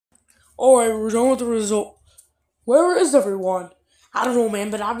Alright, we're done with the result. Where is everyone? I don't know, man,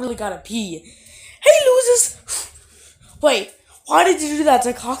 but I really gotta pee. Hey, losers! Wait, why did you do that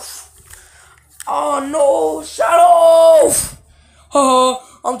to Coki? Oh no, Shadow! Haha,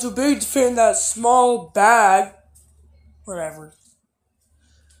 I'm too big to fit in that small bag. Whatever.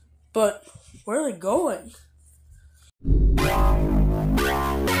 But, where are they going?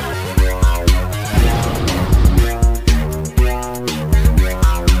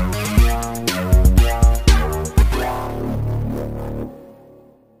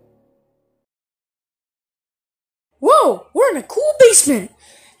 Whoa, we're in a cool basement.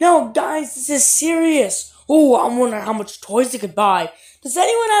 Now, guys, this is serious. Oh, I'm wondering how much toys they could buy. Does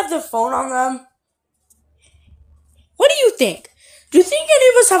anyone have their phone on them? What do you think? Do you think any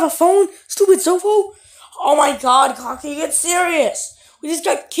of us have a phone, stupid Sofo? Oh my god, Coki, get serious. We just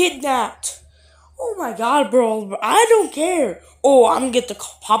got kidnapped. Oh my god, bro, I don't care. Oh, I'm gonna get the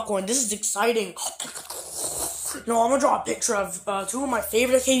popcorn. This is exciting. No, I'm gonna draw a picture of two of my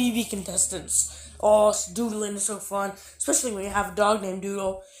favorite KBB contestants. Oh, doodling is so fun, especially when you have a dog named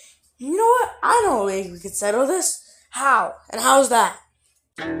Doodle. You know what? I know a way we could settle this. How? And how's that?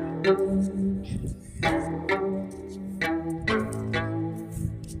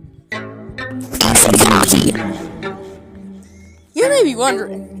 You may be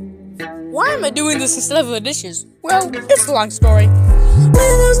wondering, why am I doing this instead of the dishes? Well, it's a long story. When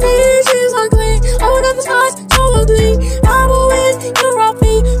those dishes are clean, out of the skies, so ugly, I will win, you're off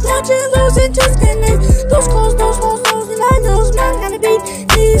me, watching those and just getting those clothes, and I know it's not gonna be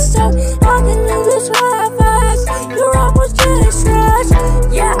me, so I can do this right fast, your off was just trash.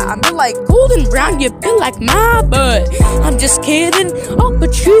 Yeah, I'm like golden brown, you feel like my butt. I'm just kidding, I'll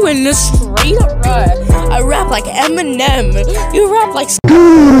put you in a straight rut. I rap like Eminem, you rap like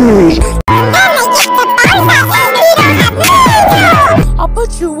I'll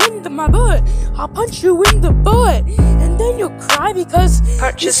put you in my butt. I'll punch you in the butt, and then you'll cry because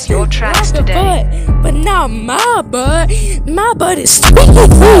purchase your tracks today. But now my butt is squeaky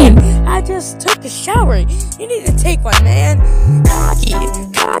clean. I just took a shower. You need to take one, man. Coki,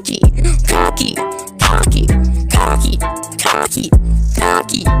 Coki, Coki, Coki, Coki, Coki,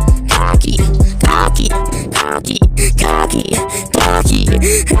 Coki, Coki, Coki, Coki, Coki, Coki,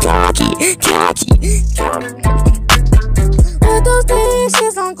 Coki, Coki. With those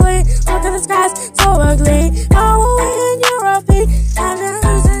dishes on clean, look at the skies, so ugly. I will win, you're a beat. I'm gonna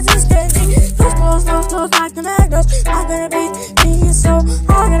lose and just get me. Those clothes, like the magnos. I'm gonna beat me, so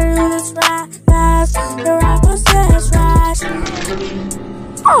I gotta do this right fast. The rap was just trash.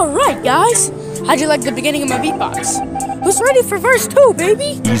 Alright, guys. How'd you like the beginning of my beatbox? Who's ready for verse 2,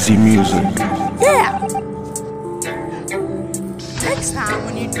 baby? Easy music. Yeah. Next time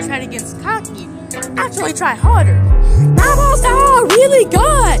when you try to get Coki, actually try harder. My balls are really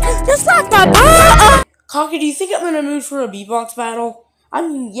good, just like my butt. Coki, do you think I'm in the mood for a beatbox battle? I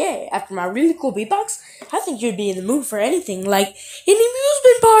mean, yeah, after my really cool beatbox, I think you'd be in the mood for anything, like an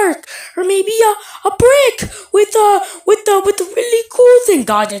amusement park, or maybe a brick with a really cool thing.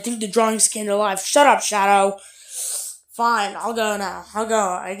 God, I think the drawing's came to life. Shut up, Shadow. Fine, I'll go now. I'll go,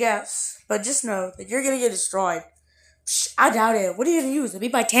 I guess. But just know that you're gonna get destroyed. Psh, I doubt it. What are you gonna use? A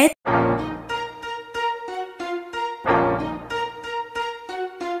beat by 10?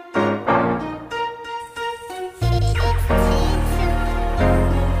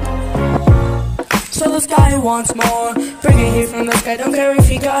 So this guy wants more, bring it here from the sky, don't care if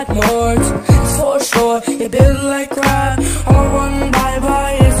he got more. It's for sure, you build like crap, I'ma run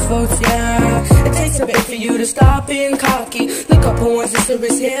by his folks, yeah. It takes a bit for you to stop being cocky. Look up who wants to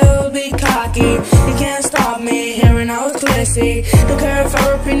service, he'll be cocky. You can't stop me, here and now it's classy. Don't care if I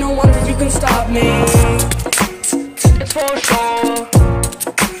repeat, no one that you can stop me. It's for sure,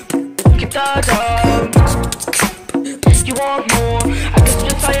 keep the dog. You want more, I can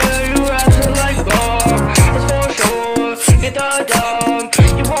just fire you rapping like bar. It's for sure, get the dog.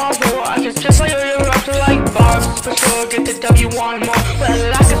 You want more, I can just fire you rapping like bars. For sure, get the dog, you want more.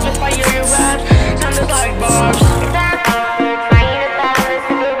 Well, I can just fire you rap, sound just like bars.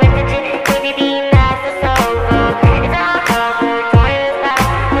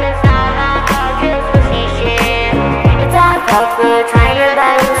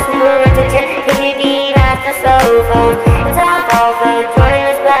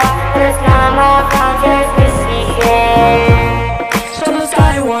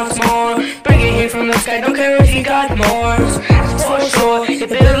 Don't care if you got more. It's for sure, you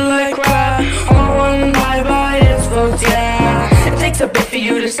build like crap. I'ma run by his folks, yeah. It takes a bit for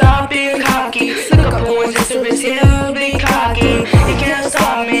you to stop being cocky. Look up who wants to service, he'll be cocky. You can't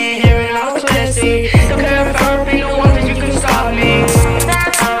stop me, here and now it's classy. Don't care if I repeat, no one that you can stop me.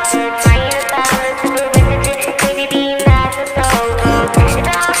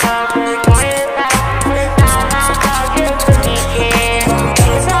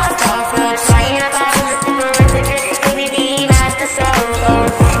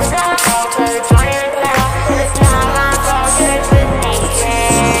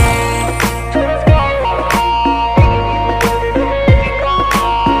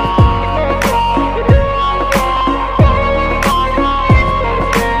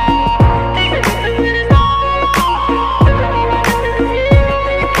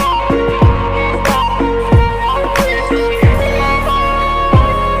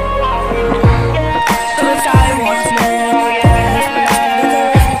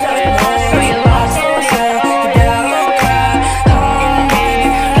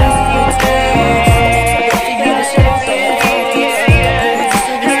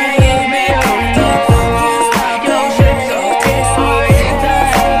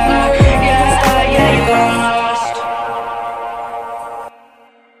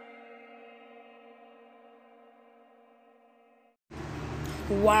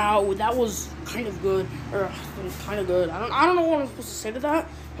 Wow, that was kind of good. Or kind of good. I don't know what I'm supposed to say to that.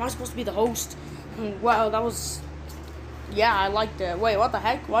 Am I supposed to be the host? Wow, that was... Yeah, I liked it. Wait, what the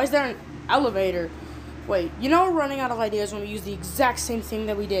heck? Why is there an elevator? Wait, you know we're running out of ideas when we use the exact same thing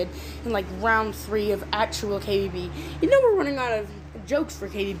that we did in like round 3 of actual KBB. You know we're running out of jokes for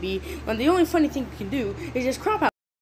KBB when the only funny thing we can do is just crop out